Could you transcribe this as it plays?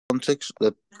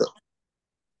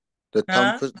the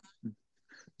tongue twister.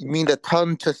 You mean the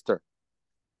tongue twister?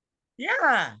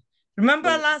 Yeah. Remember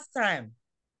last time?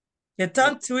 The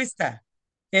tongue twister.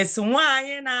 It's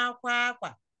why na-akwa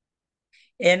akwa.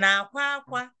 Ị na-akwa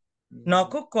akwa na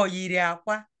ọkụkọ yiri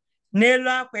akwa n'elu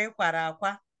akwa ịkwara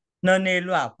akwa nọ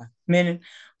n'elu akwa. Meaning,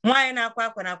 nwaanyị na-akwa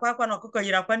akwa na akwa akwa na ọkụkọ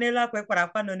yiri akwa n'elu akwa ịkwara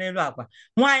akwa nọ n'elu akwa.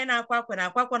 Nwaanyị na-akwa akwa na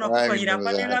akwa akwa na ọkụkọ yiri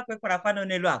akwa n'elu akwa ịkwara akwa nọ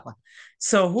n'elu akwa.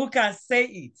 So who can say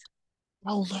it?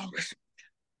 Oh, no.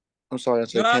 I'm sorry.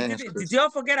 Did you all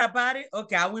forget about it?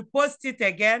 Okay, I will post it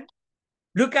again.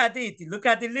 Look at it. Look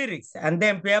at the lyrics and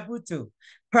then be able to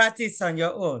practice on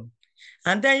your own.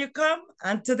 And then you come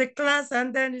into the class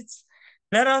and then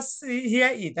let us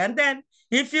hear it. And then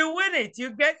if you win it,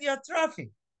 you get your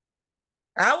trophy.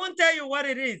 I won't tell you what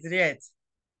it is yet,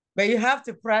 but you have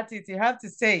to practice. You have to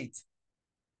say it.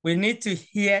 We need to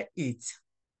hear it.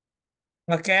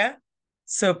 Okay?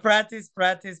 So practice,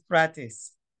 practice,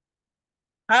 practice.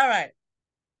 All right.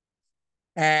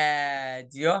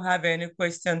 Do you all have any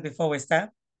questions before we start?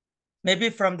 Maybe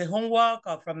from the homework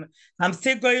or from, I'm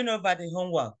still going over the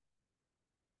homework.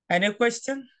 Any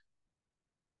question?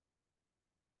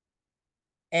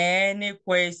 Any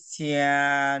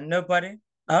question? Nobody?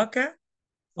 Okay.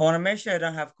 I want to make sure I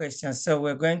don't have questions. So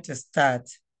we're going to start.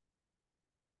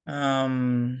 Let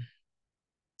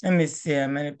me see how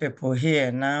many people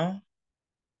here now.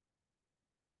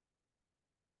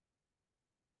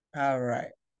 All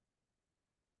right.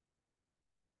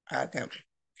 Okay.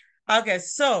 Okay,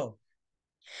 so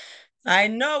I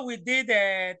know we did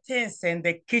things in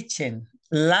the kitchen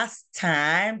last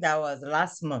time. That was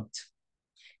last month.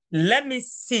 Let me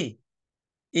see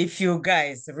if you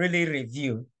guys really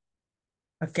reviewed.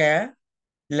 Okay.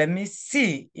 Let me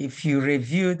see if you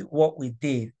reviewed what we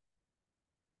did.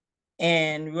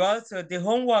 And we also, the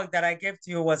homework that I gave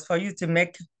to you was for you to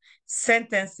make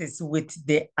sentences with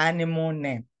the animal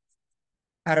name.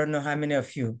 I don't know how many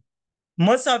of you.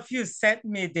 Most of you sent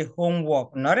me the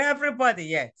homework. Not everybody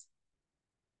yet.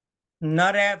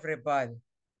 Not everybody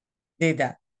did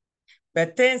that.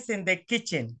 But things in the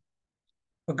kitchen,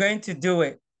 we're going to do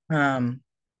it. I'm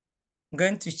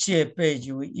going to share a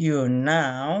page with you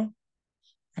now.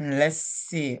 And let's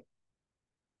see.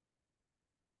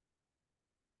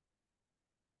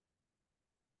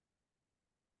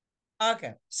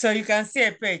 Okay, so you can see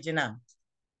a page now.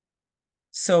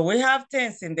 So we have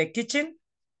things in the kitchen.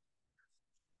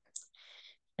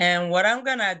 And what I'm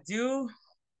gonna do,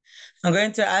 I'm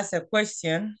going to ask a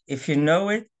question. If you know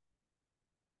it,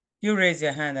 you raise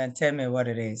your hand and tell me what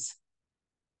it is.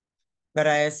 But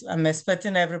I'm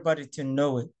expecting everybody to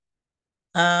know it.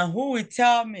 Who will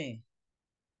tell me?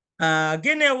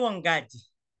 Gịnị wụ ngaji?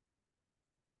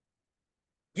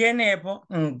 Gịnị bụ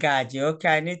ngaji?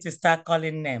 Okay, I need to start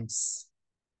calling names.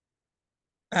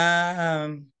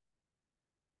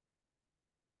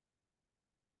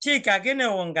 Chika, gịnị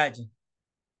wụ ngaji?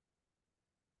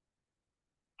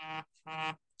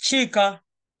 Chika.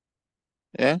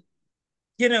 Yeah?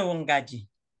 Gịnị wụ ngaji?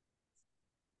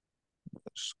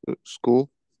 School?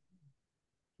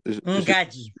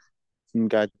 Ngaji.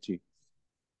 Ngaji.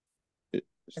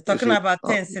 We're talking about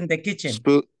things in the kitchen.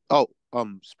 Spoon. Oh,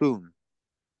 spoon.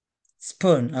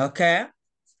 Spoon, okay.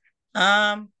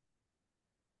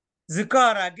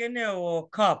 Zikora, gịnị wụ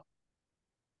cup?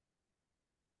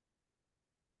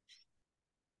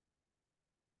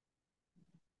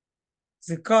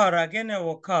 Zikora, gịnị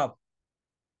wụ cup?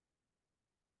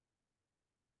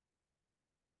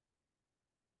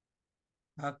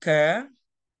 Okay.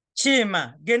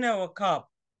 Chima, gịnị wụ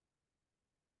cup?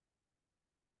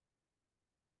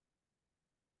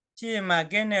 Chima,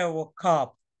 gịnị wụ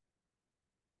cup?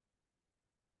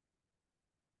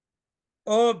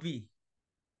 Obi.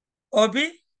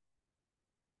 Obi?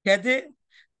 Kedu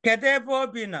ebe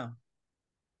Obi nọ?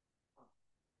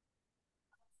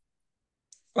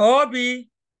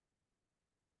 Obi.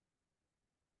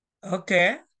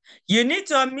 Okay. You need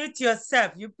to unmute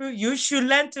yourself. You should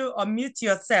learn to unmute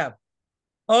yourself.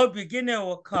 Obi, gịnị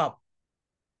wụ cup?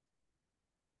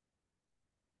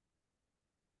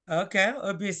 Okay,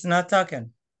 Obi is not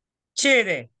talking.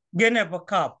 Chidi, gịnị bụ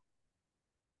cup?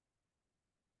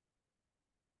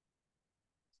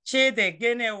 Chidi,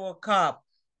 gịnị wụ cup?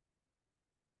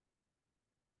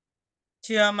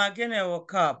 Chioma, gịnị wụ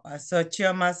cup? I saw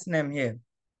Chioma's name here.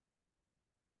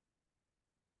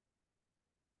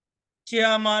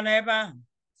 Chioma, neighbor.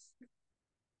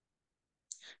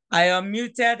 I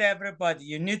unmuted everybody.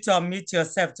 You need to unmute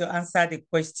yourself to answer the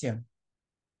question.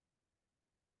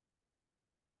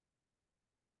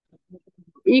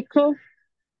 Iko.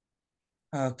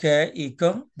 Okay,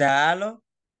 Iko. Dalo.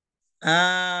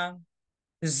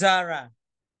 Zara.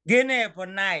 Gịnị bụ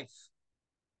knife?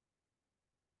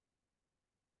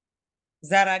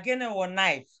 Zara, gịnị bụ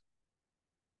knife?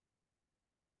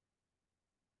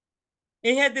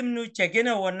 Ihe dị m n'uche,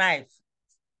 gịnị bụ knife?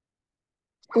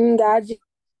 Ngaji.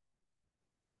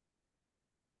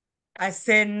 I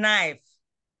say knife.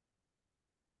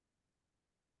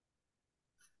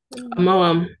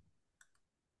 Mawam.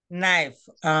 Knife.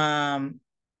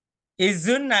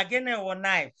 Izunna, gịnị bụ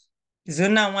knife?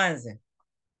 Izunna Nwanze.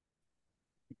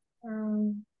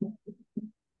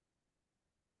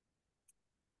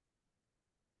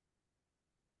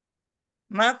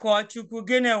 Makochukwu,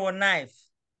 gịnị bụ knife?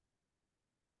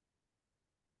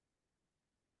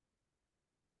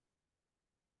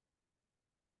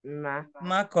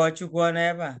 Makochukwu ọ nọ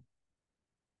ebe a?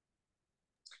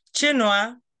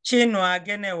 Chinua,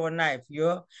 gịnị bụ knife?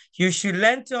 You should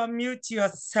learn to unmute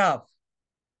yourself.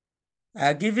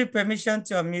 I'll give you permission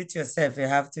to unmute yourself. You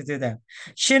have to do that.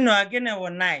 Chinua, gịnị bụ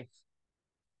knife?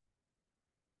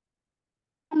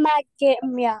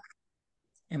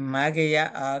 Image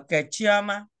ya. Okay,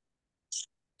 Chioma.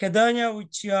 Kedu onye wụ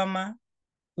Chioma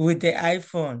with the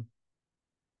iPhone?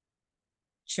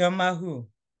 Chioma who?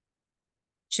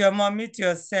 Chioma, mute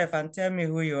yourself and tell me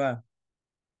who you are.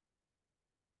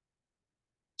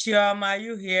 Chioma, are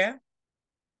you here?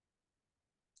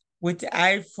 With the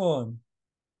iPhone.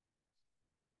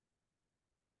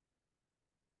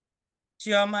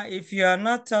 Chioma, if you are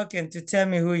not talking to tell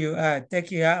me who you are,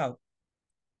 take you out.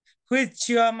 Who is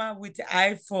Chioma with the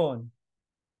iPhone?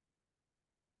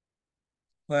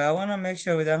 Well, I want to make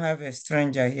sure we don't have a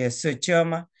stranger here. So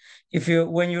Chioma,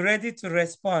 when you're ready to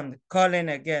respond, call in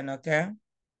again, okay?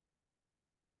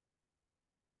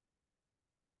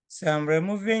 So I'm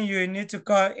removing you. You need to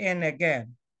call in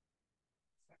again.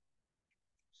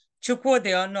 Chukwu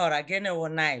de honor again a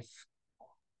knife.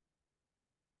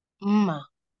 Mma.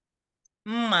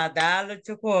 Daalụ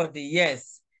Chukwudi,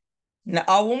 yes. Na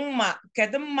mma,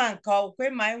 kedu mma nke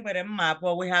ọkwe ma anyị nwere mma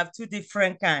abụọ? We have two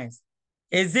different kinds.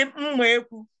 Is it mma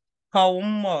ekwu ka ọ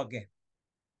mma oge?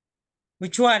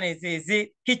 Which one is it? Is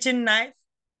it kitchen knife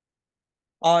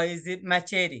or is it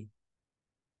machete?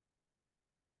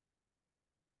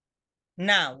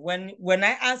 Now, when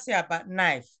I ask you about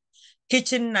knife,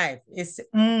 kitchen knife is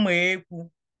mma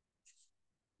ekwu.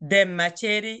 Then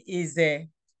machete is the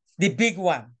big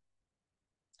one.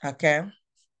 Okay.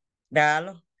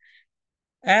 Dalo.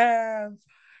 Let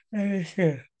me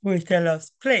see. We tell us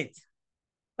plate.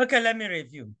 Okay, let me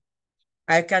review.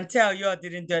 I can tell you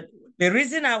didn't do it. The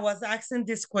reason I was asking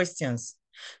these questions,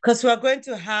 because we're going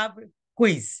to have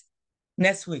quiz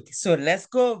next week. So let's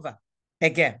go over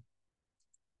again.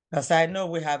 Because I know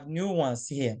we have new ones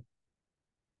here.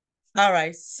 All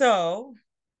right, so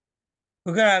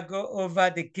we're gonna go over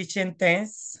the kitchen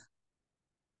things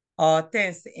or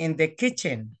things in the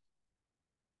kitchen.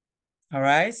 All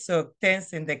right, so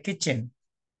things in the kitchen.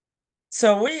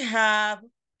 So we have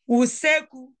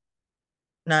useku.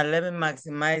 Now let me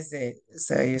maximize it.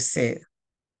 So you say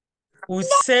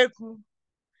useku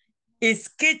is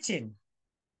kitchen.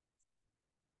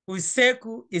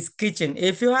 Useku is kitchen.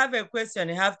 If you have a question,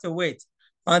 you have to wait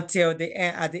until the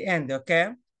end. At the end, okay?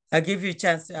 I'll give you a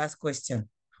chance to ask question.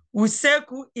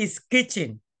 Useku is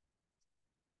kitchen.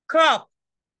 Cup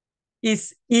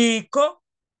is iko.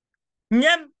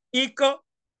 Nyam iko.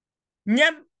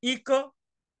 Nyam iko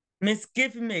means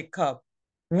give me a cup.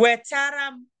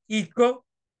 Wetaram iko.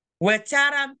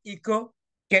 Wetaram iko.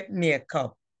 Get me a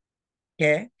cup.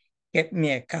 Okay? Get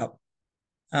me a cup.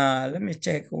 Let me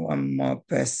check one more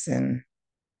person.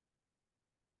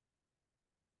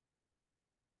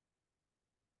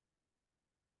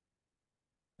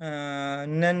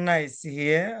 Nana is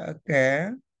here.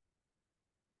 Okay.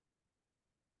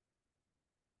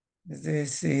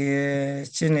 This here.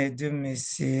 Chinedum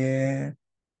is here.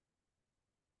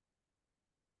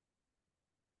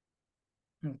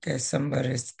 Okay,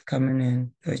 somebody's coming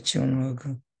in.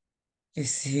 Chunwogu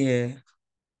is here.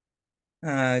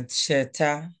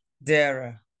 Cheta,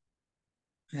 Dara.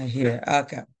 Here.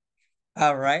 Okay.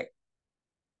 All right.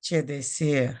 Chede is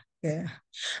here. Yeah.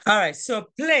 All right. So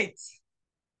plate.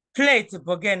 Plate,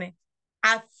 bogene.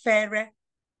 Afere.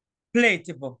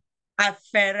 Plate, bo.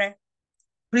 Afere.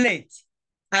 Plate.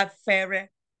 Afere.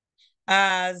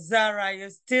 Zara, you're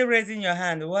still raising your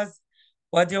hand.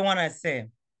 What do you want to say?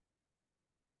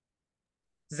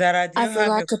 Zara, do you have a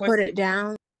question? I forgot to put it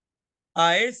down. Oh,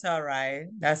 it's all right.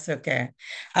 That's okay.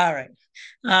 All right.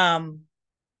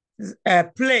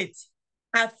 Plate.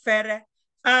 Afere.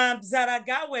 Zara,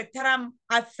 gawe taram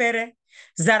afere.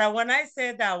 Zara, when I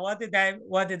said that, what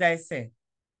did I say?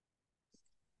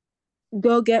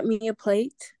 Go get me a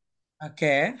plate.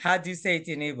 Okay. How do you say it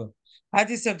in Igbo? How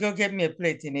do you say go get me a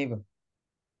plate in Igbo?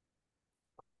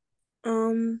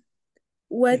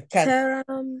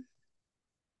 Weteram.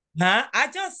 Huh? I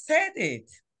just said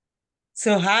it.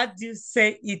 So how do you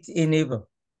say it in Igbo?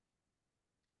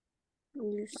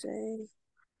 You say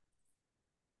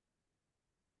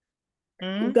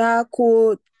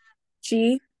Gakuchi.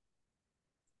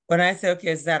 When I say,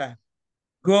 okay, Zara,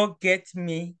 go get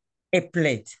me a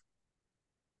plate.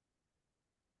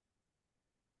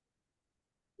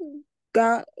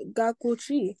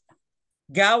 Gakuchi.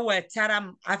 Ga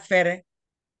wetaram afere.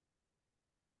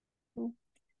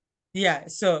 Yeah,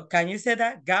 so can you say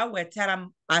that? Ga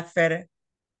wetaram afere.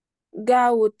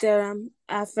 Ga wetaram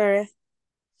afere.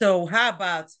 So how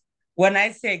about when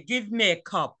I say give me a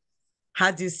cup?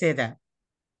 How do you say that?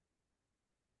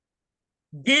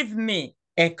 Give me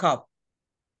a cup.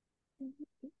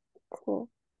 Cool.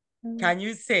 Can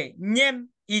you say nyem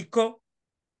iko?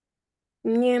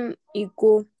 Nyem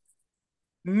iko.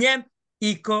 Nyem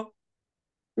iko.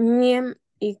 Nyem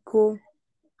iko.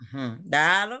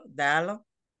 Dalo, dalo.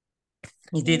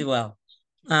 You did well.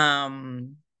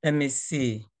 Let me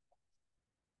see.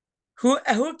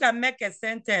 Who can make a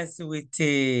sentence with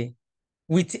a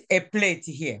plate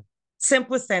here?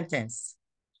 Simple sentence.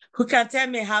 Who can tell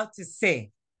me how to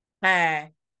say, I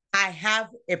have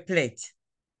a plate?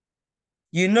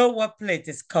 You know what plate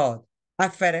is called?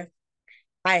 Afere.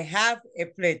 I have a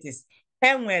plate is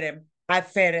enwerem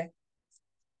afere.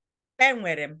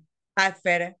 Enwerem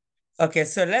afere. Okay,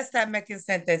 so let's start making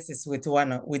sentences with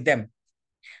them.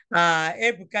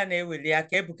 Ebuka na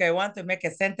Eweliaka. Ebuka, you want to make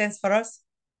a sentence for us?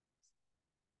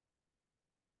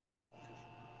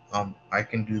 I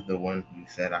can do the one you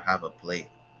said. I have a plate.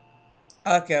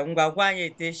 Okay, ngwa gwa anyị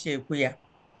etu esi ekwu ya.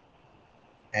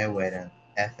 Enwere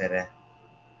efere.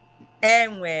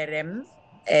 Enwere m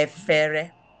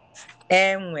efere.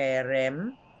 Enwere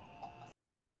m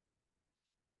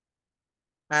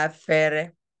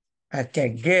afere. Okay,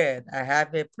 good. I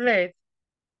have a plate.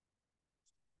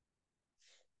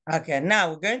 Okay, now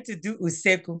we're going to do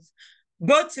useku.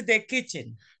 Go to the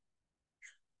kitchen.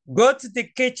 Go to the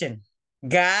kitchen.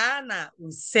 Gaa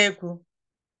useku.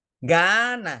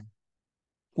 Gaa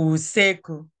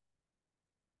useku.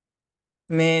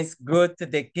 Means go to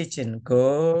the kitchen.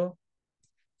 Go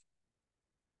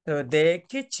to the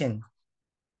kitchen.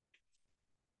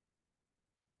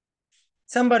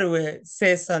 Somebody will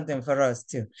say something for us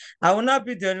too. I will not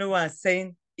be the only one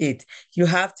saying it. You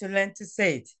have to learn to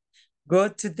say it. Go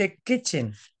to the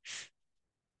kitchen.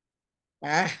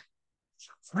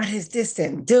 What is this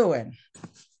thing doing?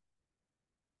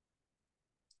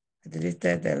 I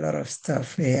deleted a lot of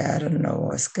stuff here. I don't know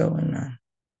what's going on.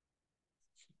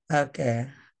 Okay.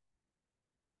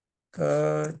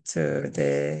 Go to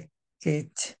the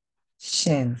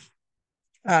kitchen.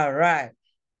 All right.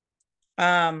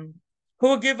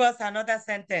 Who give us another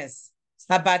sentence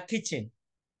about kitchen?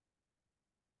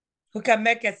 Who can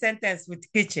make a sentence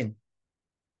with kitchen?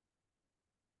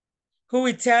 Who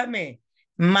will tell me?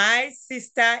 My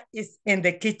sister is in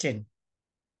the kitchen.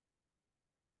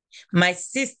 My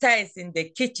sister is in the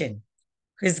kitchen.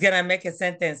 Who's gonna make a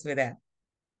sentence with that?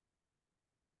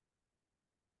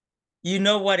 You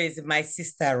know what is my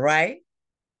sister, right?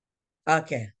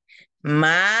 Okay.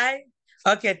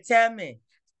 Okay, tell me.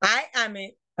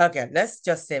 Okay, let's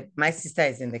just say my sister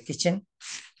is in the kitchen.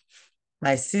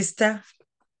 My sister.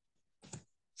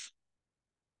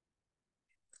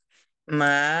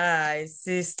 My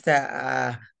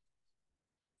sister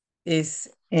is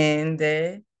in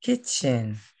the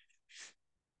kitchen.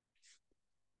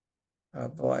 Oh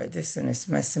boy, this one is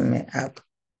messing me up.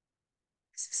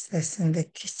 Sister's in the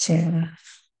kitchen.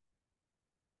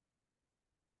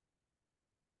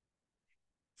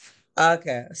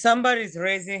 Okay, somebody's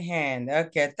raising hand.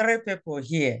 Okay, 3 people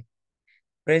here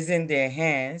raising their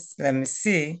hands. Let me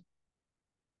see.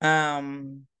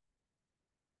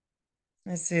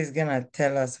 Let's see, it's gonna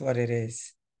tell us what it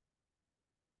is.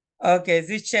 Okay, is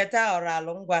it Cheta or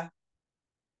Alungwa?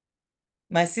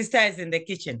 My sister is in the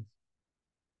kitchen.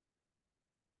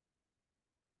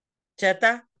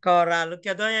 Cheta, Koralu,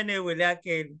 Kedonya ne wili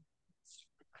akelu.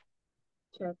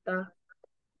 Cheta.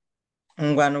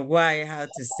 Ngwanu gwa how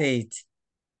to say it.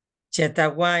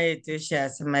 Cheta gwa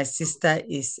to my sister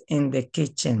is in the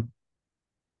kitchen.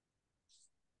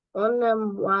 One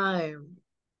them why.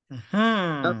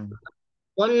 Hmm.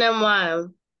 One them why.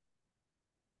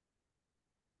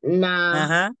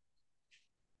 Nah.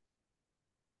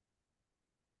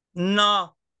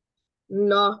 No.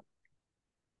 No.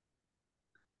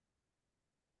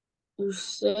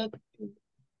 Useku.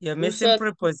 You're missing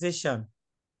preposition.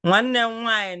 Nwanne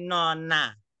nwanyị nọ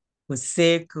na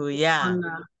useku ya.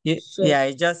 Yeah,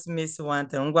 I just missed one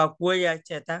thing. Ngwa kwuo ya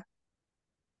cheta.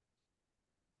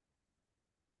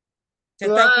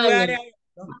 Cheta kwugharịa ya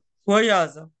ọzọ. Kwuo ya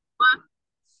ọzọ.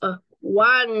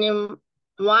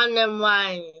 Nwanne m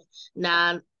nwanyị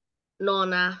nọ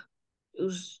na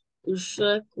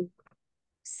usekwu.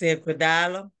 Usekwu,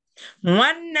 daalụ.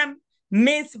 Nwanne m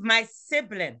means my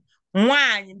sibling.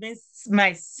 Nwanyị means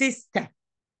my sister.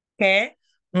 Okay?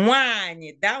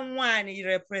 Nwanyị, that nwanyị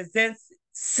represents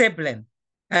sibling,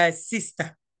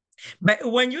 sister. But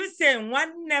when you say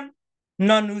nwanne m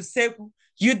nọ n'usekwu,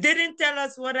 you didn't tell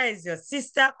us whether it's your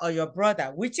sister or your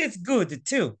brother, which is good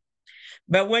too.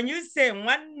 But when you say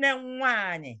nwanne m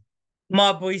nwanyị,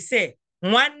 maọbụ you say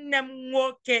nwanne m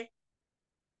nwoke,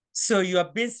 so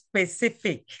you're being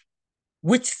specific.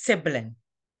 Which sibling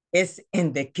is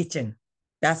in the kitchen?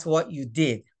 That's what you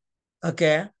did.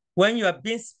 Okay? When you are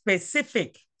being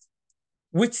specific,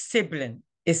 which sibling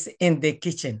is in the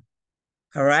kitchen?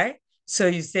 All right? So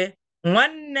you say,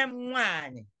 nwanne m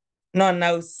nwanyị nọ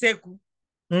na usekwu.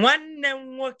 Nwanne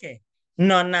m nwoke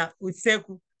nọ na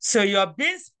usekwu. So you're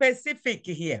being specific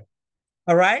here.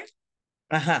 All right?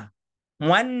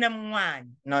 Nwanne m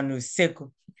nwanyị nọ na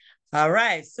usekwu. All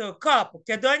right. So cup.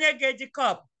 Kedu onye ga-eji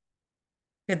cup?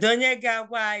 Kedu onye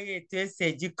ga-agwa anyị etu esi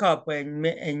eji cup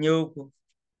enye okwu?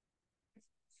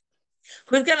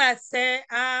 Who's gonna say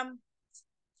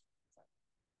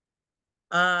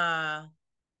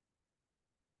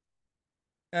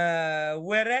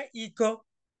were iko?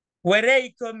 Were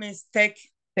iko means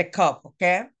take the cup,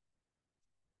 okay?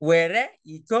 Were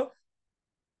iko?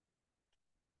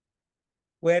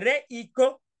 Were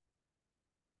iko?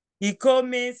 Iko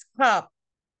means cup.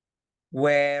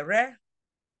 Were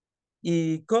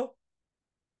iko?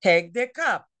 Take the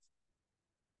cup.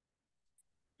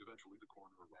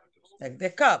 Take the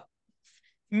cup.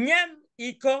 Nyam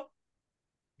iko?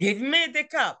 Give me the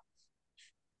cup.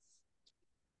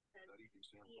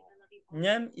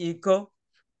 Nyam iko?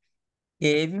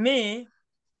 Give me.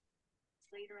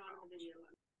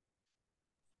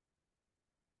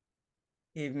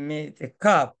 Give me the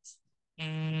cup.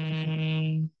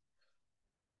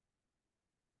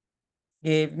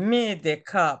 Give me the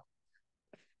cup.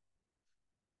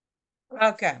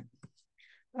 Okay.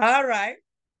 All right.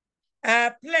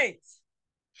 A plate.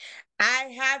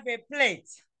 I have a plate.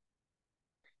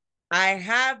 I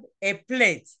have a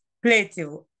plate. Plate.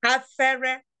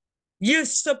 Afere. You're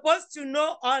supposed to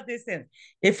know all these things.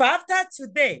 If after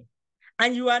today,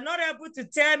 and you are not able to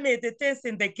tell me the things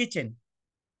in the kitchen,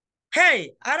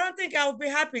 hey, I don't think I will be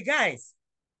happy, guys.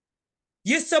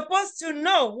 You're supposed to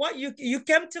know what you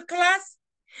came to class,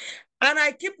 and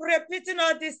I keep repeating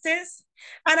all these things,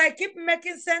 and I keep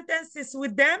making sentences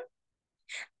with them.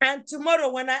 And tomorrow,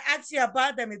 when I ask you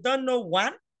about them, you don't know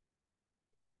one.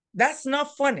 That's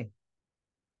not funny.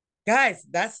 Guys,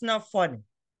 that's not funny.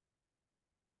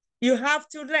 You have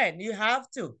to learn. You have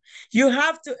to. You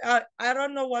have to. I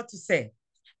don't know what to say.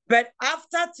 But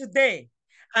after today,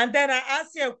 and then I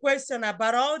ask you a question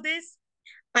about all this,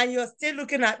 and you're still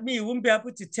looking at me, you won't be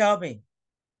able to tell me.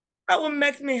 That will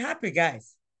make me happy,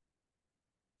 guys.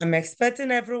 I'm expecting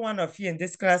every one of you in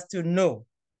this class to know,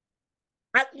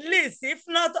 at least, if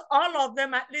not all of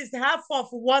them, at least half of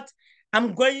what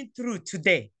I'm going through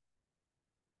today,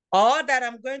 or that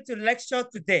I'm going to lecture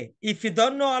today. If you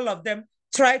don't know all of them,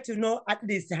 try to know at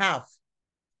least half.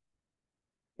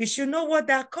 You should know what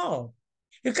they're called.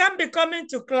 You can't be coming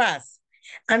to class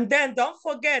and then don't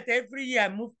forget every year I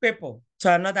move people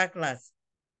to another class.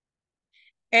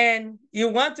 And you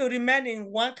want to remain in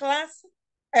one class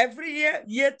every year,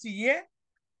 year to year?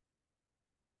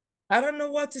 I don't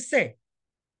know what to say.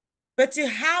 But you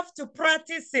have to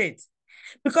practice it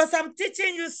because I'm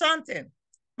teaching you something.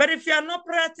 But if you're not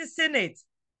practicing it,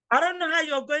 I don't know how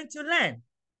you're going to learn.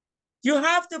 You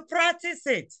have to practice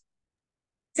it.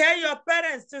 Tell your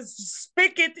parents to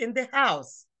speak it in the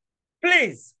house,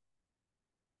 please.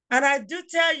 And I do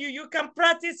tell you, you can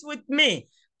practice with me.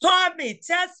 Call me,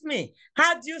 test me.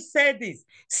 How do you say this?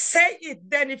 Say it,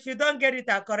 then if you don't get it,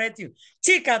 I'll correct you.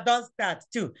 Chika does that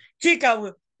too. Chika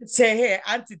will say, hey,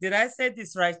 auntie, did I say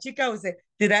this right? Chika will say,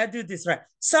 did I do this right?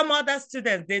 Some other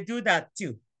students, they do that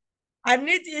too.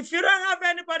 If you don't have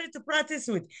anybody to practice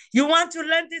with, you want to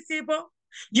learn this Igbo,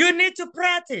 you need to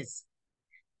practice.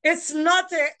 It's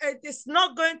not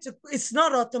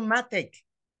automatic,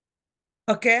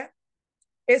 okay?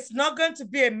 It's not going to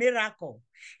be a miracle.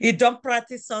 You don't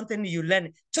practice something, you learn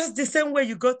it. Just the same way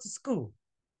you go to school.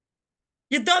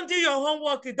 You don't do your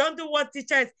homework, you don't do what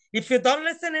teacher is. If you don't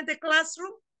listen in the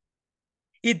classroom,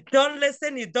 you don't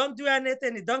listen, you don't do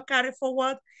anything, you don't carry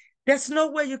forward, there's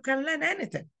no way you can learn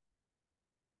anything.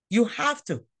 You have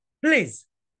to, please.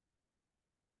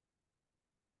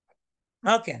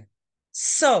 Okay.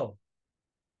 So,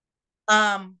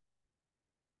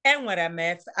 enwere m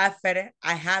afere,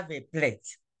 I have a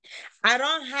plate. I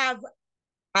don't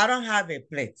have a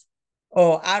plate.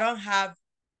 Or I don't have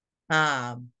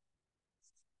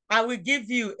I will give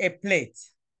you a plate.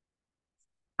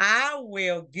 I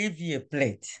will give you a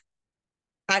plate.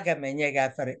 Aga m enye gị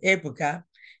afere. Ebuka,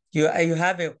 you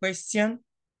have a question?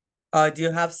 Or do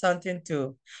you have something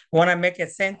to want to make a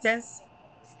sentence?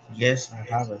 Yes, I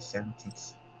have a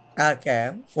sentence.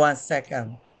 Okay, 1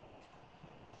 second.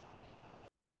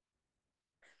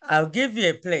 I'll give you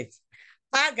a plate.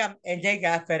 Agam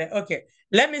enjega fere. Okay,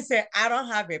 let me say I don't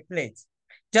have a plate.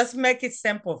 Just make it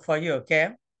simple for you, okay?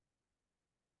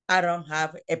 I don't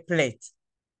have a plate.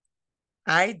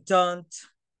 I don't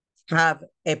have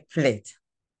a plate.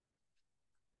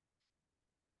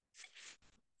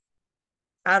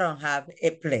 I don't have a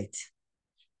plate.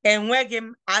 Enweghị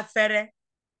m afere.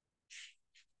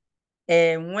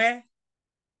 Enweghị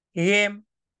m.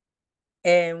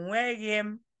 Enweghị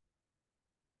m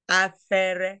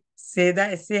afere. See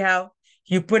that? See how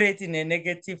you put it in a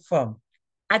negative form.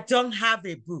 I don't have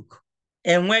a book.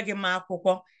 Enweghị m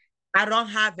akwụkwọ. I don't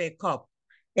have a cup.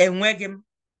 Enweghị m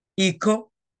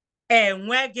iko.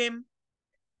 Enweghị m.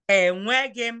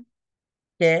 Enweghị m.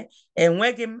 Okay.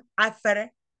 Enweghị m afere.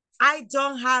 I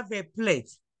don't have a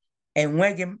plate.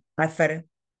 Enweghị m afere.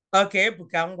 Okay,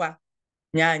 Ebuka ngwa.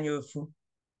 Nye anyị ofu.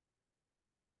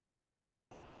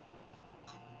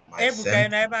 My Ebuka,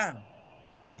 sentence. ebe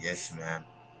Yes, ma'am.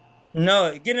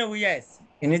 No, gịnị yes?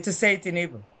 You need to say it in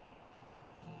Igbo.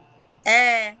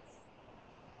 Eh.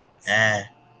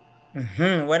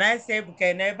 When I say Ebuka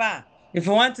ebe if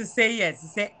you want to say yes, you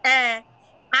say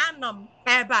anọ m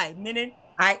ebe meaning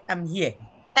I am here.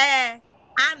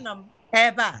 Anọ m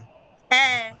ebe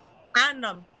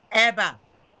anọ m ebe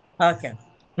Okay.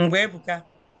 Ngwa Ebuka.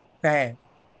 Go ahead.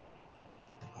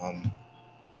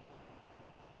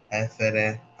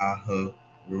 Efere ahụ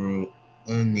ruru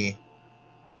unyi.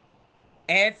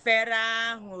 Efere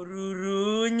ahụ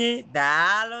ruru unyi.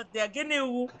 Daalụ.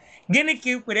 Gịnị ka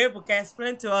i kwere Ebuka?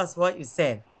 Explain to us what you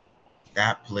said.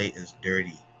 That plate is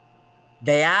dirty.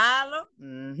 Daalụ.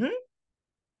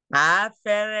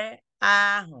 Afere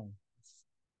ahụ.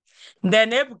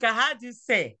 Then Ebuka, how do you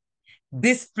say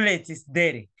this plate is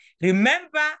dirty?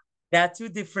 Remember, there are two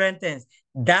different things.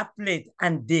 That plate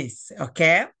and this,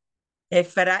 okay?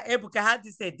 Efere, Ebuka, how do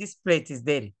you say this plate is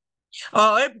dirty?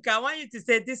 Oh, Ebuka, I want you to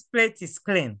say this plate is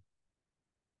clean.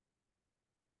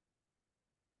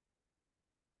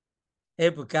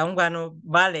 Ebuka, I'm going to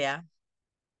Balia.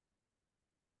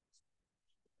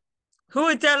 Who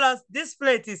will tell us this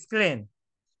plate is clean?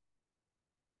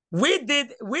 We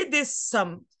did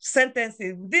some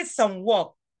sentences, we did some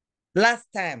work last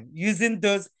time using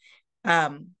those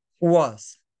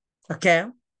words. Okay?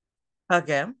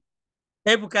 Okay.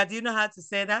 Ebuka, do you know how to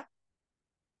say that?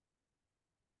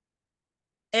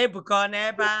 Ebuka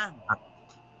neba.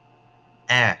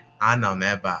 Anọ m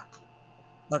ebe a.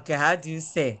 Okay, how do you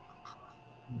say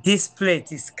this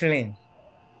plate is clean?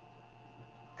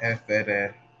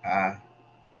 Efere a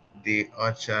dị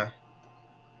ọcha.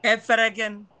 Efere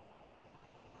again.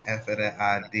 Efere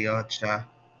a dị ọcha.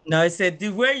 No, I said the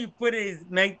way you put it is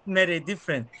made a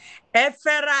difference.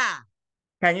 Efera.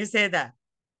 Can you say that?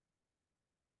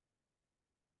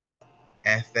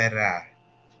 Efere a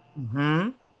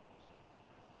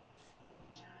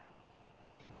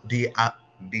dị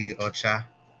ọcha.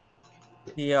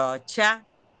 The ocha,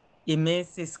 it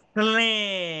means it's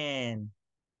clean.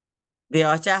 The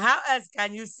ocha, how else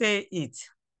can you say it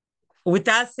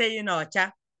without saying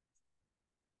ocha?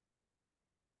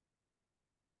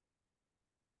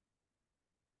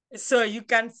 So you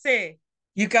can say,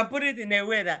 you can put it in a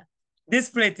way that this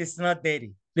plate is not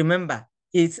dirty. Remember,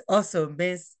 it also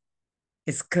means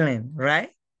it's clean,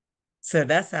 right? So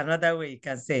that's another way you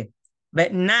can say.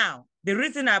 But now, the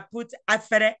reason I put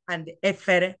afere and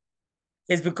efere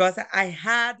is because I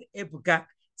had Ebuka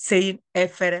saying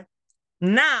efere.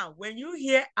 Now, when you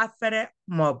hear afere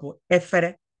mobu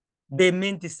efere, they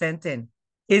mean the same thing.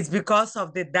 It's because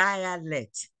of the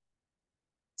dialect.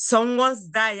 Someone's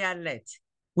dialect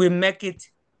will make it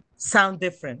sound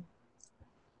different.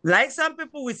 Like some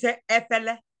people will say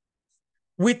efele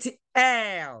with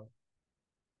L.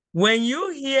 When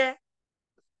you hear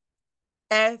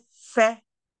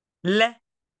efele,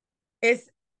 it's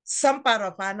some part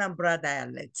of Anambra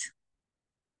dialect.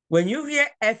 When you hear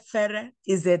efere,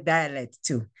 is a dialect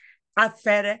too.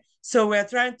 Afere. So we're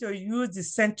trying to use the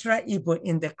Central Igbo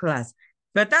in the class.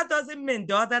 But that doesn't mean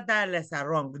the other dialects are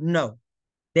wrong. No,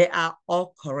 they are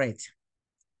all correct.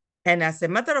 And as a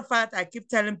matter of fact, I keep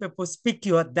telling people, speak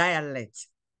your dialect.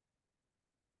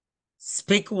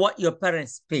 Speak what your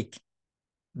parents speak.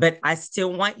 But I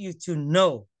still want you to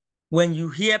know when you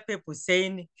hear people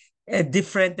saying a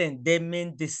different thing, they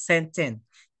mean the same thing.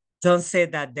 Don't say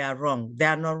that they are wrong. They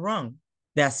are not wrong.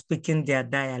 They are speaking their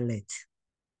dialect.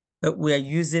 But we are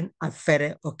using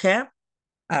afere, okay?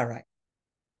 All right.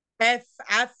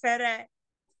 Afere,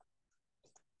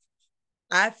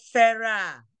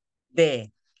 afera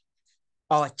de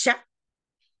ocha.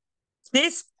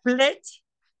 This plate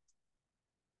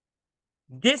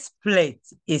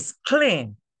is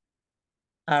clean.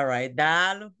 All right,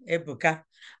 Dalu, Ebuka.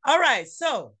 All right,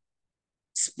 so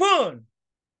spoon.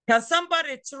 Can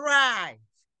somebody try?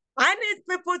 I need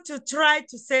people to try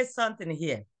to say something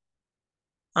here.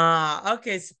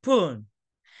 Okay, spoon.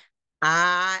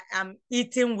 I am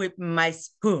eating with my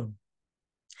spoon.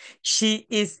 She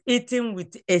is eating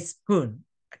with a spoon.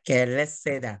 Okay, let's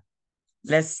say that.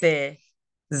 Let's say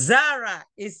Zara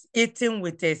is eating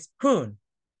with a spoon.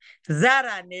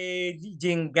 Zara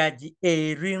na-eji ngaji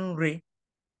eri nri.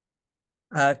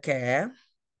 Okay.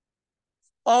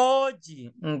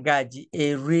 Oji ngaji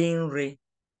eri nri.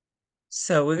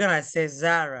 So we're gonna say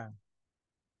Zara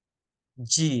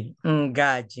ji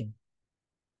ngaji.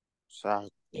 Zara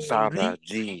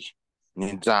ji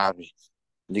nzari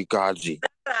ngaji.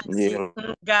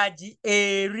 Ngaji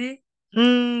eri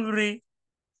nri.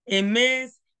 It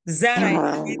means Zara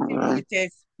is eating with a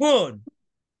spoon.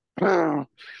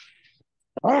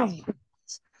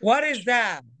 What is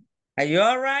that? Are you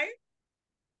all right?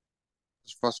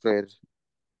 It's frustrated.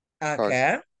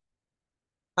 Okay.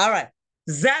 All right.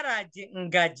 Zara ji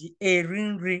ngaji eri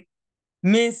nri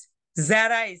means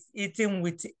Zara is eating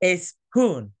with a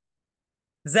spoon.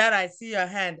 Zara, I see your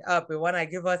hand up. You want to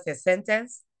give us a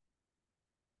sentence?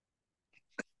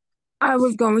 I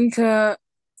was going to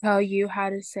tell you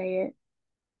how to say it.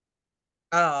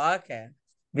 Oh, okay.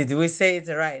 Did we say it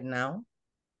right now?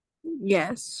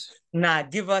 Yes. Now,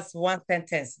 give us one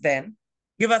sentence then.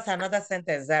 Give us another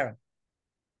sentence, Zara.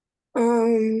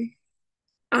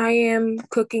 I am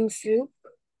cooking soup.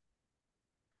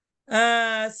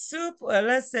 Soup.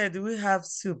 Let's say, do we have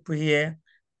soup here?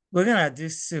 We're gonna do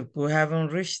soup. We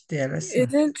haven't reached there. Let's see.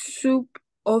 Isn't soup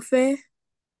ofe?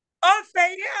 Ofe,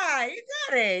 yeah, you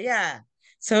got it, yeah.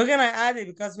 So we're gonna add it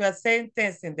because we are saying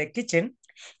things in the kitchen,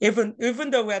 even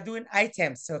though we are doing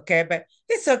items, okay? But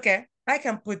it's okay. I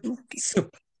can put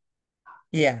soup.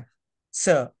 Yeah.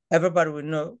 So everybody will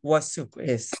know what soup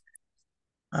is.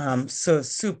 So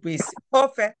soup is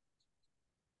ofe.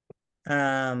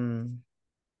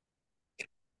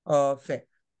 Ofe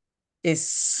is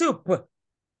soup.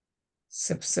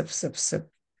 Soup.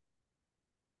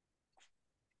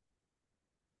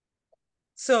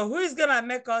 So who is gonna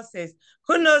make us this?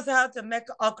 Who knows how to make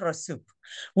okra soup?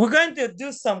 We're going to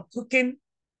do some cooking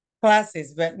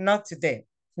classes, but not today.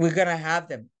 We're gonna have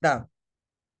them done.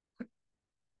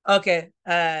 Okay,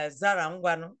 Zara,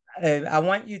 I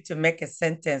want you to make a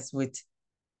sentence with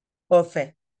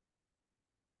ofe.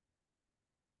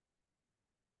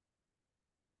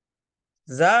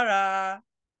 Zara.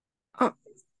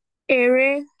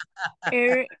 Ere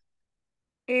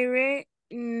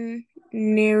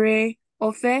nere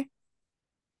ofe.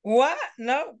 What?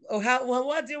 No.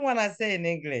 What do you want to say in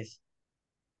English?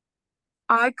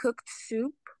 I cooked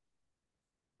soup.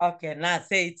 Okay, now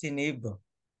say it in Igbo.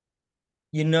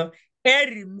 You know,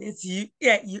 eri means you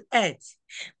ate.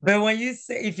 But when you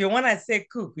say, if you want to say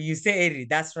cook, you say eri.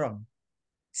 That's wrong.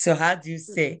 So how do you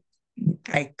say,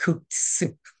 I cooked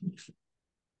soup?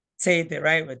 Say it the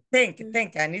right way. Think.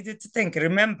 I need you to think.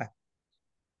 Remember.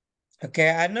 Okay,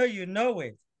 I know you know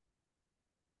it.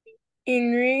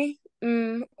 Inri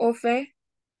ofe.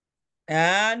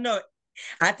 No.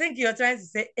 I think you're trying to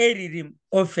say eririm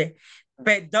ofe.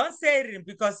 But don't say eririm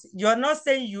because you're not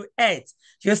saying you ate.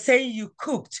 You're saying you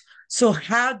cooked. So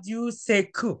how do you say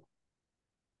cook?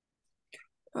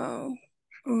 Oh.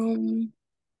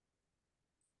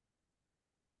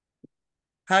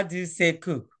 How do you say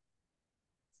cook?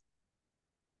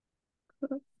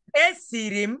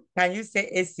 Esirim. Can you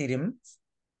say esirim?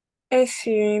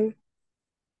 Esirim.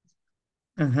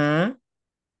 Mm-hmm.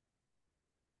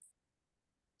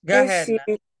 Go ahead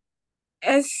now.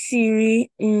 Esiri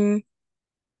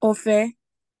ofe.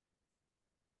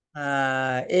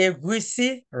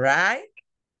 Egusi, right?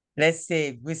 Let's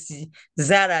say egusi.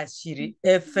 Zara shiri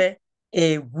efe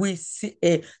egusi.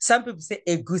 Some people say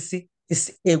egusi.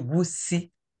 It's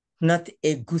egusi, not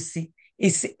egusi.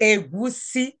 It's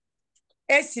egusi.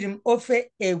 Esirim ofe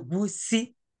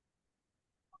egusi.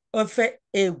 Ofe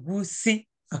egusi.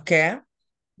 Okay.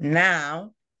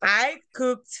 Now I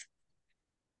cooked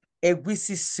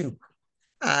egusi soup.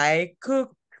 I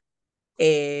cooked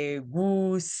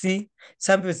egusi.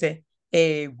 Some people say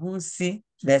egusi.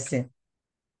 Listen.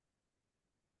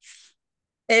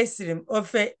 Esrim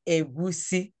ofe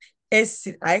egusi.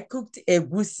 I cooked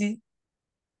egusi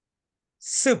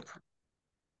soup.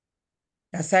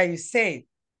 That's how you say it.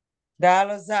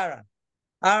 Dalo Zara.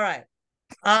 All right.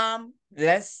 I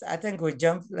think we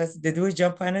jump. Did we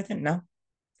jump anything? No.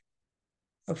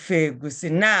 Ofe egusi.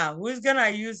 Now, who's gonna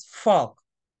use fork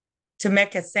to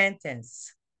make a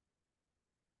sentence?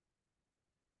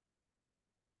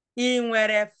 I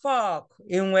nwere fork.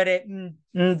 I nwere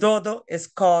ndodo is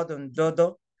called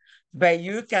ndodo, but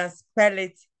you can spell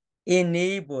it in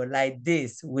Igbo like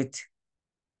this with,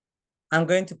 I'm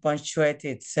going to punctuate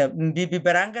it. So mbibi,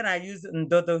 but I'm gonna use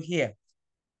ndodo here.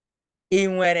 I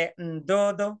nwere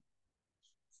ndodo.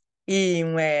 I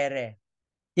nwere.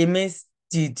 It means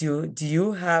do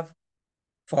you have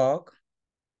fork?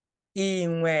 I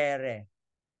nwere.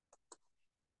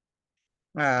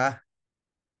 I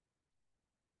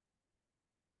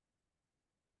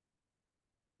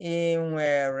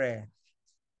nwere.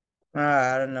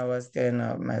 I don't know what's going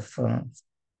on with my phone.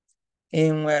 I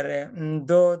nwere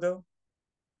ndodo.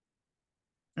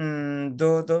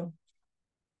 Ndodo.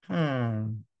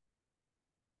 I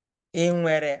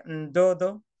nwere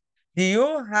ndodo. Do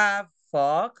you have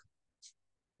fork?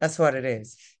 That's what it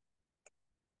is.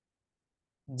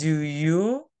 Do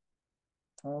you?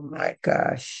 Oh my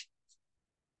gosh.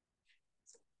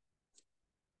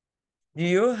 Do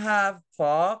you have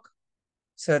fork?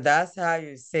 So that's how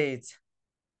you say it.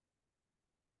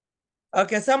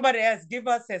 Okay, somebody else, give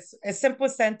us a simple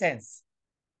sentence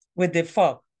with the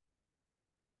fork.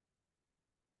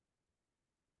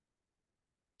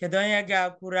 Kedu onye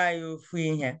ga-akwụrụ anyị ofu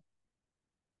ihe?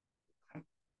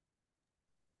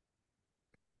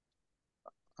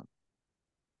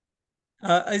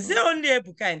 Is there only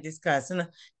Ebuka in this class? No.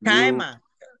 Timer.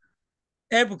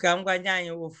 Ebuka ngwa nye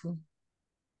anyị ofu.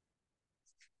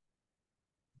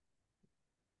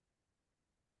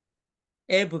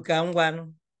 Ebuka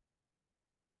ngwanu.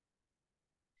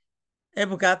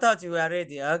 Ebuka, I thought you were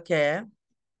ready. Okay.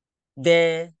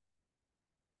 They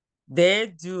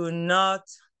do not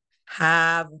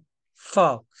have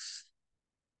forks.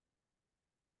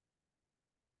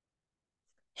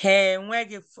 Ha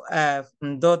enweghị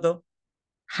ndodo.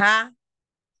 Ha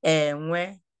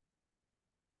enweghị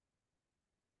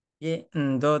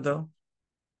ndodo.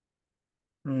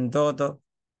 Ndodo.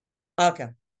 Okay.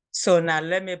 So now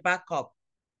let me back up.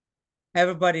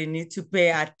 Everybody need to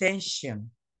pay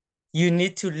attention. You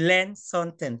need to learn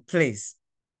something, please.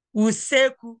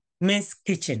 Useku means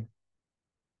kitchen.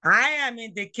 I am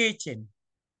in the kitchen.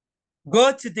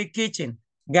 Go to the kitchen.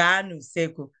 Gaa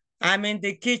useku. I'm in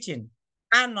the kitchen.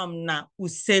 Anom na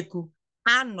useku.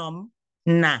 Anom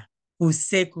na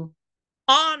useku.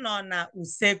 Ono na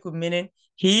useku meaning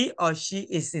he or she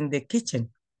is in the kitchen.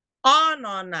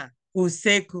 Ono na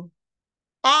useku.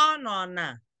 Ono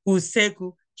na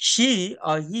useku. She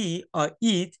or he or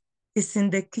it is in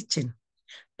the kitchen.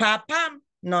 Papam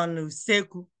no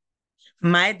useku.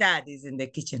 My dad is in the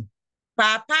kitchen.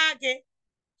 Papage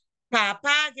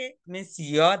means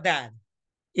your dad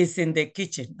is in the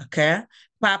kitchen, okay?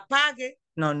 Papage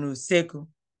no useku.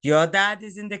 Your dad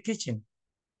is in the kitchen.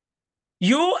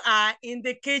 You are in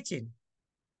the kitchen.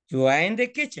 You are in the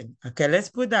kitchen. Okay, let's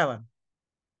put that one.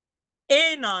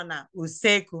 Enona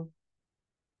useku.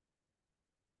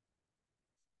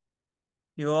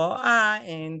 You are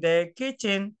in the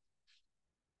kitchen.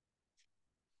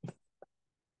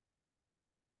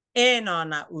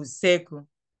 Enona useku.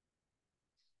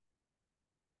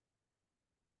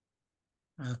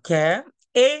 Okay.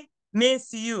 E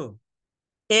means you.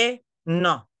 E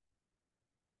no.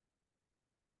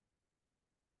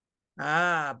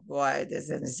 Ah, boy, this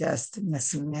is just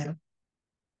messing me up.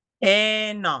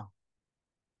 E no.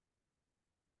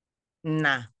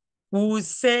 Na.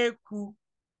 Useku.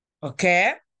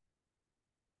 Okay.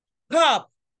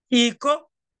 Cup. Iko.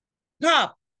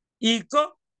 Cup. Iko.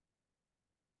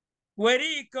 Where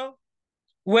iko?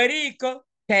 Where iko?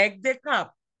 Take the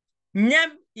cup.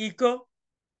 Nyam iko.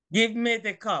 Give me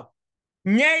the cup.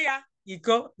 Nyeya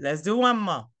iko. Let's do one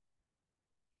more.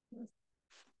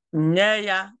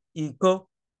 Nyeya iko.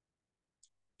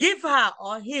 Give her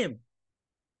or him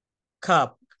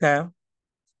cup. Okay.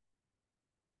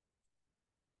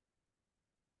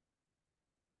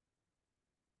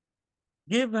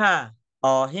 Give her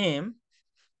or him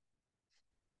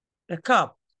the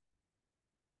cup.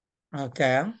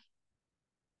 Okay.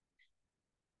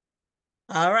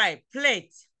 All right.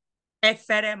 Plate.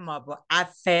 Efere maọbụ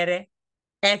afere.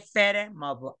 Efere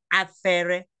maọbụ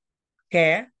afere.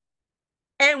 Okay.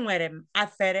 Enwere m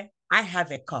afere. I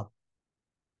have a cup.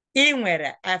 Ị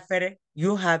nwere afere.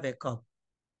 You have a cup.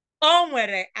 O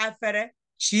nwere afere.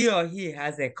 She or he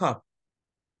has a cup.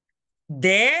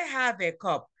 They have a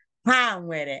cup. Ha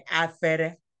nwere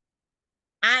afere.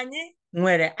 Anyị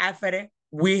nwere afere.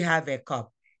 We have a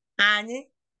cup. Anyị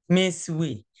means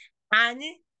we.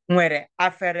 Anyị nwere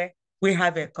afere. We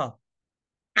have a cup.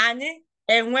 Anyị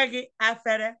enweghị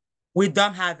afere. We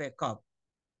don't have a cup.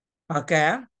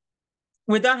 Okay?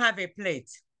 We don't have a plate.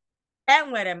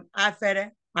 Enwere m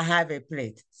afere. I have a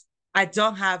plate. I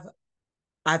don't have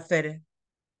afere.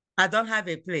 I don't have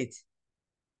a plate.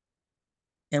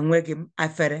 Enweghị m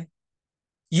afere.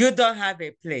 You don't have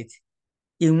a plate.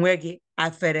 Enweghị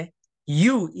afere.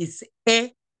 You is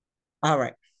a. All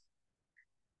right.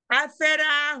 Afere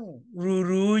ahụ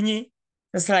ruru unyi.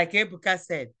 It's like Ebuka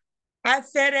said.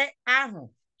 Afere ahụ.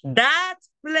 That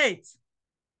plate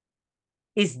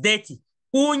is dirty.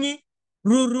 Unyi.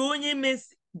 Ruru unyi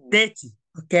means dirty.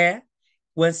 Okay?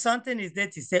 When something is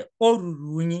dirty, say, oh,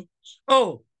 ruru unyi.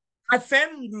 Oh,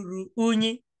 afem ruru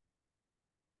unyi.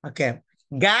 Okay.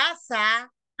 Gasa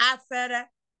afere.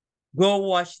 Go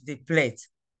wash the plate.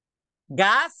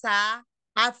 Gasa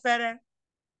afere.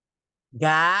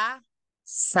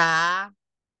 Gasa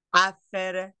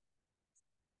afere.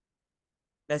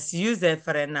 Let's use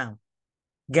efere now.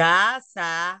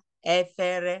 Gasa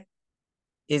efere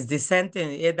is the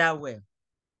sentence either way.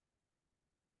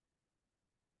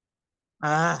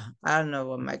 I don't know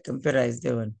what my computer is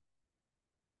doing.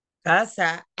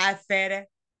 Gasa afere.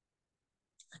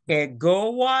 Okay,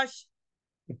 go wash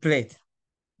the plate.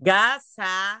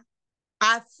 Gasa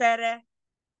afere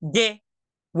ge.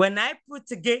 When I put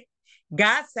ge,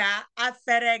 gasa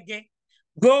afere ge.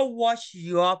 Go wash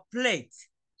your plate.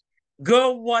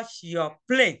 Go wash your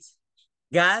plate.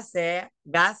 Gasa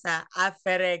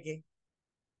afere ge.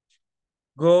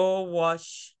 Go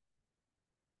wash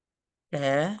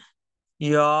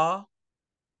your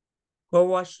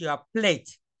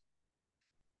plate.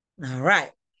 All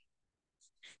right.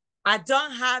 I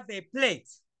don't have a plate.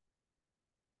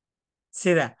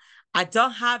 See that? I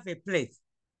don't have a plate.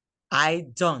 I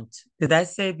don't. Did I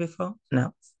say it before?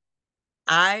 No.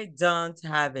 I don't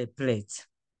have a plate.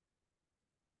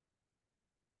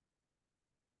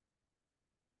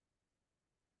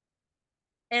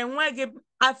 Enweghị m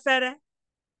afere.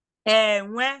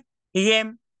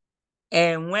 Enweghị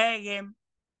m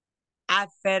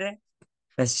afere.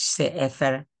 Let's say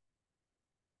efere.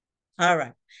 All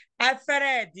right.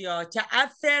 Afere dị ọcha.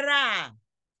 Afere a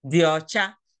dị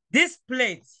ọcha. This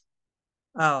plate.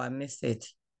 Oh, I missed it.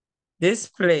 This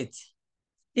plate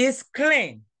is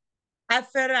clean.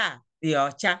 Afere a dị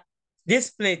ọcha.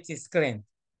 This plate is clean.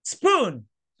 Spoon.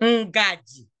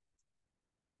 Ngaji.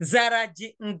 Zara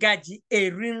ji ngaji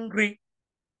eri nri.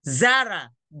 Zara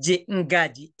ji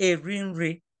ngaji eri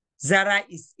nri. Zara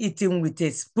is eating with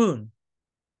a spoon.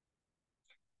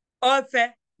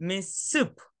 Ofe means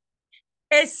soup.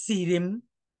 Esiri m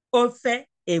ofe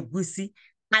egusi.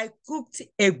 I cooked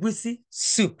egusi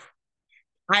soup.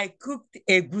 I cooked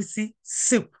egusi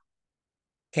soup.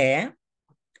 Okay.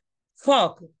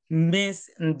 Fork means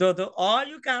ndodo, or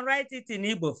you can write it in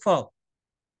Igbo, fork.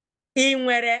 I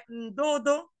nwere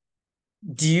ndodo.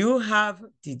 Do you have,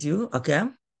 okay.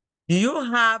 Do you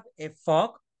have a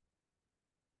fork?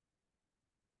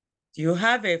 Do you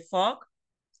have a fork?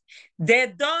 They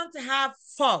don't have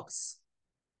forks.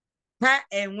 Ha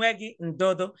enweghị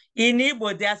ndodo. In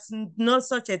Igbo, there's no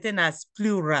such a thing as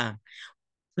plural,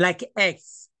 like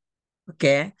X.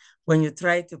 Okay, when you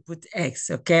try to put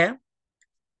X, okay?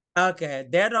 Okay,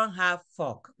 they don't have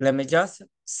fork. Let me just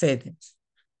say this.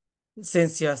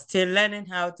 Since you're still learning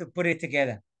how to put it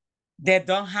together. They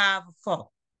don't have fork,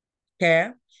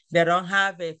 okay? They don't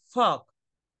have a fork.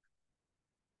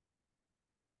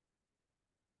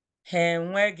 Ha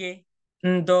enweghị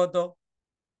ndodo.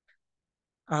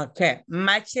 Okay,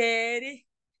 machete,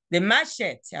 the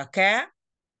machete, okay?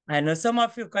 I know some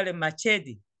of you call it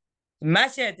machete.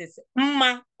 Machete is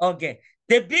mma, okay.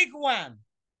 The big one,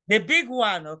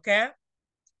 okay?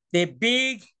 The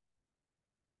big,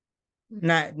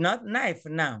 not knife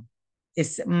now.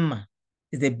 It's mma,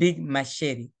 it's the big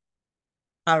machete.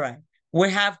 All right,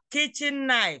 we have kitchen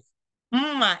knife,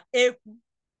 mma eku.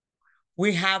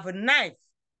 We have a knife,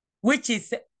 which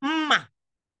is mma.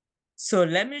 So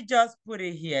let me just put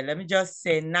it here. Let me just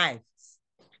say knife.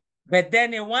 But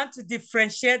then you want to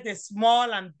differentiate the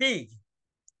small and big.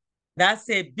 That's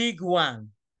a big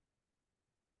one.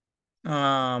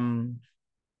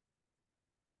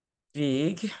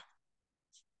 Big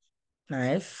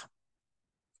knife.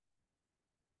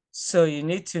 So you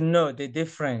need to know the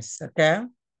difference, okay?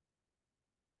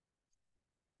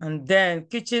 And then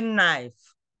kitchen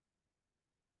knife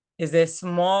is a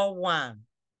small one.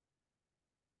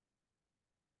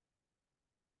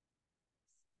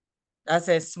 That's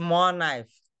a small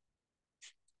knife.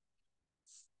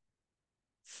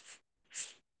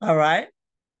 All right.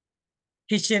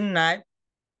 Kitchen knife.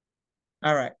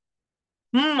 All right.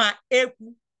 Mma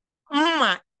eku.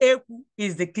 Mma eku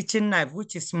is the kitchen knife,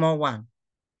 which is small one.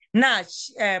 Now,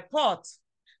 pot.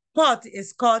 Pot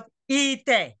is called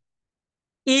ite.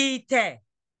 Ite.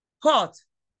 Pot.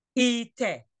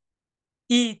 Ite.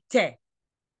 Ite.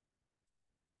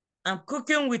 I'm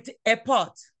cooking with a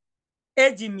pot.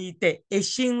 Ejimite.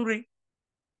 Eshinri.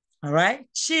 All right.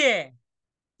 Chair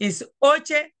is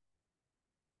oche.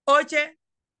 Oche.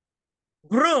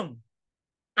 Broom.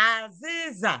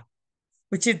 Aziza,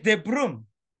 which is the broom.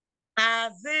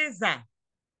 Aziza.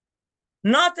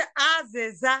 Not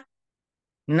Aziza.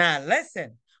 Now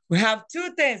listen, we have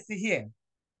two things here.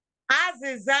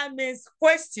 Aziza means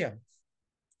question.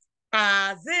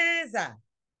 Aziza.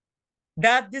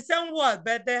 That the same word,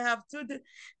 but they have two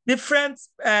different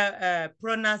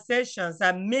pronunciations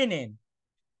and meaning.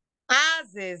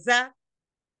 Aziza.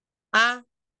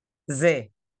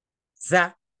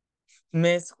 Aziza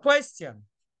means question.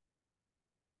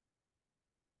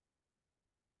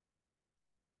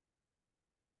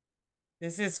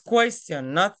 This is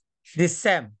question, not the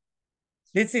same.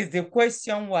 This is the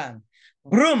question one.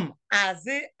 Broom,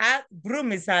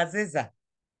 broom is Aziza.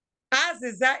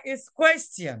 Aziza is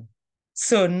question.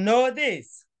 So know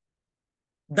this.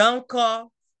 Don't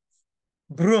call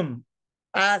broom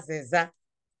Aziza.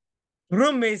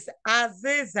 Broom is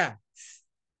Aziza.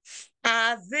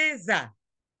 Aziza.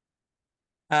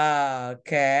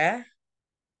 Okay.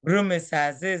 Broom is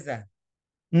Aziza.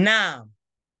 Now,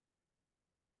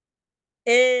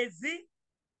 easy.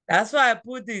 That's why I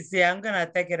put this here. I'm gonna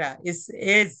take it out. It's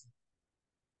easy.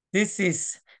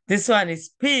 This one is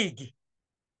pig.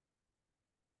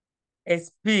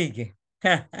 It's pig.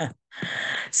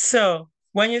 So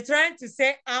when you're trying to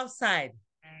say outside,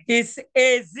 it's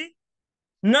easy,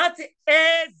 not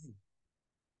easy.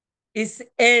 It's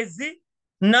easy,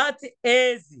 not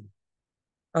easy.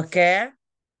 Okay?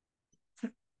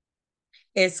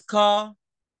 It's called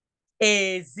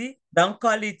easy. Don't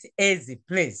call it easy,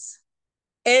 please.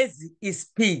 Easy is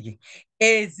pig.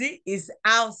 Easy is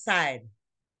outside.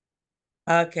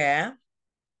 Okay?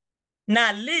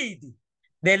 Now lid.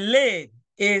 The lid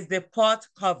is the pot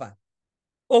cover.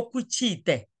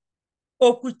 Okuchite.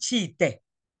 Okuchite.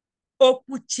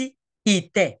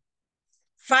 Okuchite.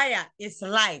 Fire is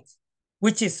light,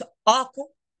 which is oku.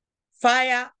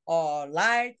 Fire or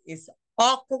light is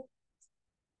oku.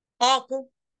 Oku.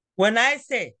 When I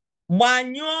say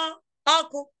banyo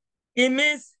oku, it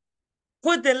means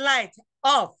put the light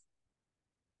off.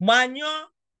 Banyo,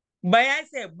 when I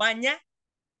say banya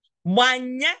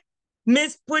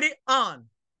means put it on.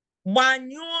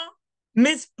 Banyo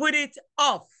means put it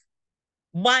off.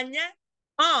 Banya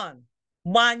on.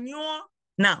 Banyo.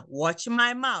 Now watch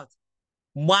my mouth.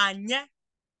 Banya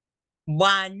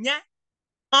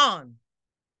on.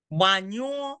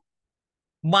 Banyo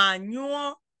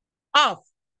off.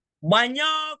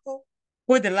 Banyoko,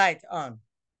 put the light on.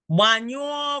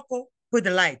 Banyoko, put the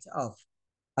light off.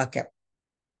 Okay.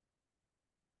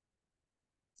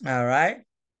 All right.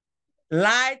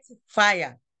 Light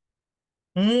fire.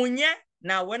 Munye.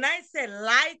 Now, when I say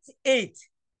light it,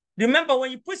 remember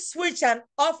when you put switch and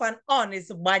off and on,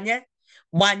 it's banye,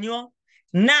 banyo.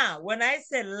 Now, when I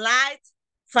say light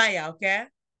fire, okay,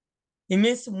 it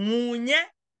means munye,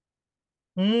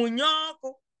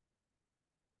 munyoko,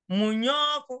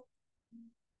 munyoko.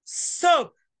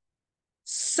 Soap.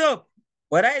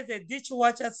 Whether it's a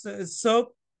dishwasher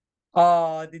soap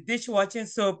or the dishwashing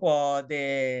soap or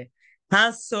the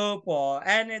hand soap or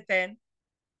anything,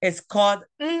 it's called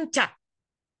ncha.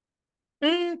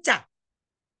 Ncha.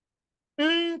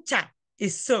 Ncha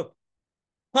is soap.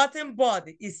 Cotton bud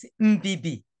is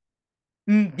mbb.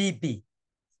 Mbb.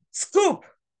 Scoop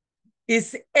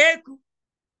is eku.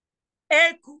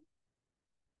 Eku.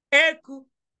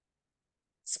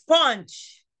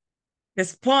 Sponge. The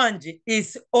sponge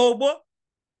is obo.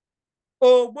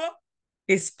 Obo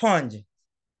is sponge.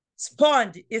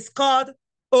 Sponge is called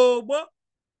obo.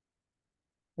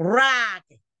 Rag.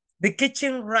 The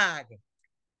kitchen rag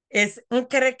is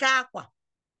nkereka aqua.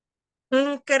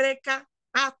 Nkereka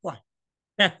aqua.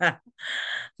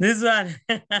 This one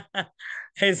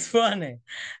is funny.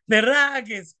 The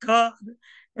rag is called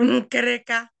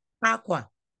nkereka aqua.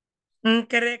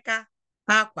 Nkereka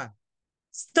aqua.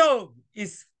 Stove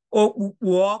is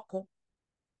okpukpu ọkụ.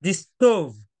 The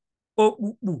stove.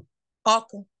 Okpukpu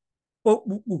ọkụ.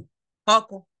 Okpukpu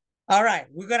ọkụ. All right,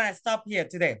 we're gonna stop here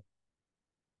today.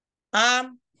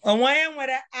 Onwe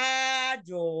nwere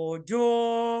ajụjụ.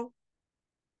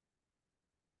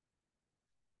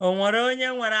 Onwere onye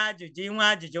nwere ajụjụ, inwe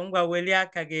ajụjụ ngwa welie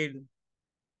aka gị elu.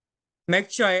 Make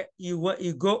sure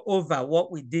you go over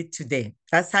what we did today.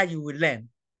 That's how you will learn.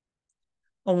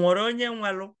 Onwere onye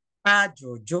nwere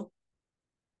ajụjụ.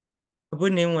 Ọ bụ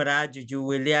na ị nwere ajụjụ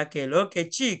welie aka elu. Okay,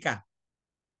 Chika.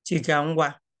 Chika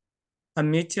ngwa.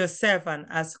 Unmute yourself and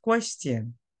ask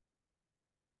question.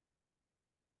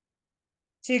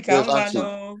 Chika Yes, ngwa Auntie.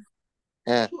 no.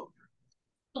 Yeah.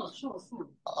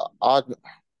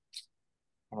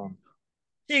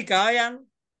 Chika oya.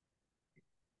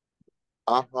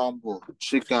 Ahrambo,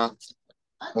 Chika,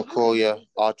 Okoye,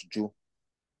 Ajụjụ.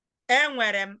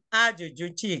 Enwere m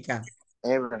ajụjụ Chika.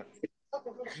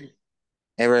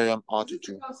 Enwere m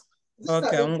ajụjụ.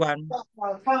 Okay, ngwa.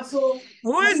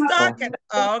 Who is talking?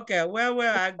 Oh, okay, well,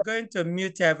 I'm going to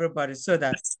mute everybody so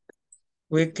that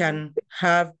we can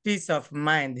have peace of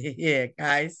mind here,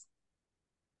 guys.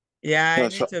 Yeah, I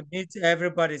need to mute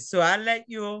everybody. So I'll let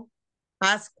you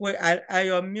ask.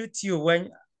 I'll mute you when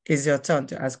it's your turn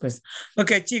to ask questions.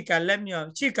 Okay, Chika,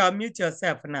 Chika, mute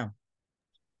yourself now.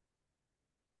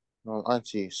 No,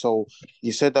 Auntie. So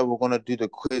you said that we're gonna do the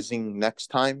quizzing next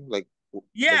time,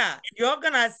 Yeah, you're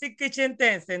gonna see kitchen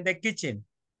things in the kitchen.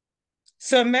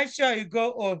 So make sure you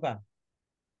go over.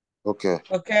 Okay.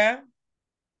 Okay.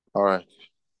 All right.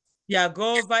 Yeah,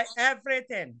 go over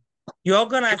everything. You're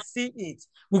gonna see it.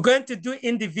 We're going to do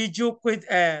individual quiz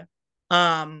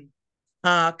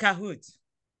Kahoot.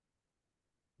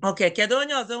 Okay, kedu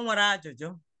onye ọzọ nwere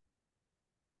ajụjụ?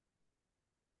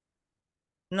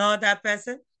 No other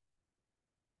person?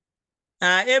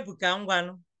 Ebuka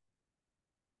ngwanụ.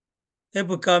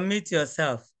 Ebuka, meet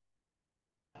yourself.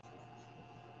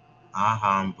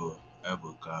 Aha m bụ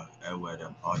Ebuka, enwere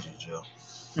m ajụjụ.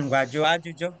 Ngwa jụọ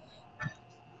ajụjụ.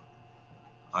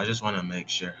 I just want to make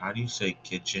sure. How do you say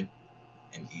kitchen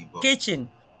in Igbo? Kitchen.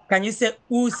 Can you say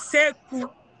useku?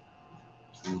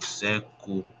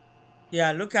 Useku.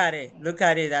 Yeah, look at it. Look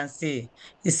at it and see.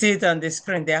 You see it on the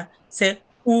screen there? Say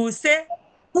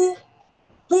useku.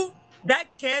 Pu. That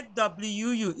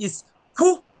KWU is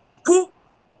pu. Pu.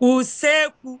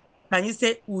 Useku. Can you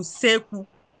say useku?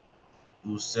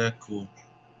 Useku.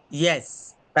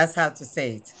 Yes, that's how to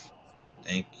say it.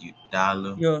 Thank you.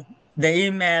 Dalu. You, the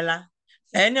emailer.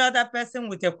 Any other person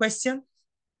with a question?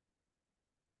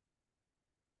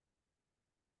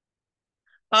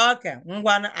 Okay,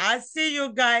 I'll see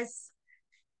you guys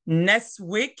next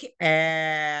week.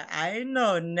 I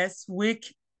know next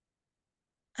week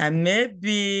I may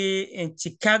be in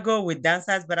Chicago with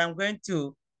dancers, but I'm going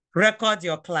to record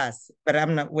your class. But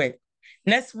I'm not, wait.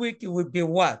 Next week it will be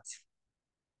what?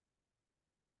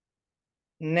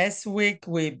 Next week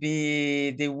will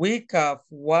be the week of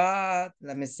what?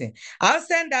 Let me see. I'll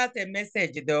send out a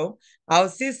message though. I'll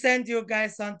still send you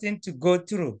guys something to go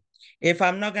through if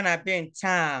I'm not gonna be in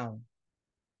town.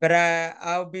 But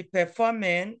I'll be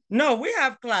performing. No, we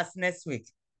have class next week.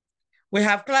 We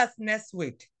have class next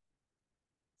week.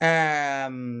 Yeah,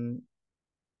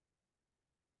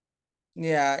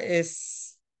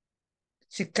 it's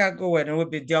Chicago and it will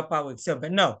be the upper week. So,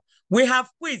 but no, we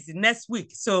have quiz next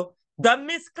week. So don't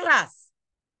miss class.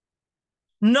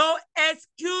 No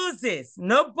excuses.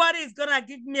 Nobody is gonna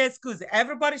give me excuses.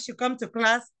 Everybody should come to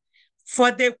class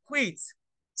for the quiz.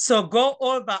 So go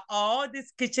over all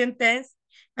these kitchen things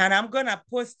and I'm gonna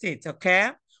post it,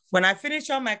 okay? When I finish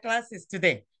all my classes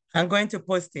today, I'm going to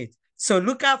post it. So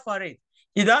look out for it.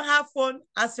 You don't have phone,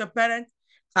 ask your parent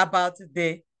about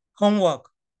the homework,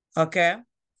 okay?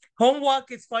 Homework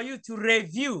is for you to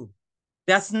review.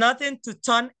 There's nothing to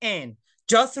turn in.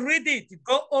 Just read it,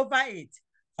 go over it,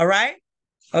 all right?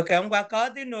 Okay, I'm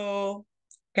Wakadino,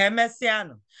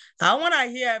 Kemesiano. I want to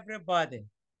hear everybody.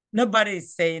 Nobody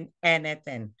is saying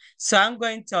anything. So I'm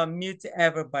going to unmute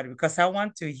everybody because I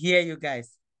want to hear you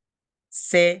guys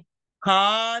say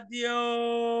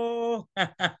cardio.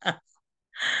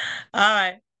 All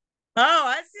right. Oh,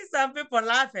 I see some people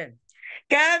laughing.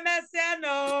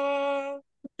 Kemesiano.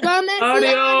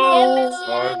 Audio.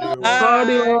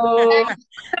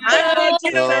 I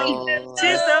see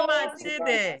Chisom and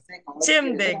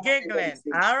Chimde giggling.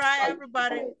 All right,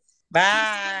 everybody.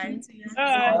 Bye. Bye.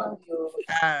 All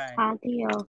right. Audio.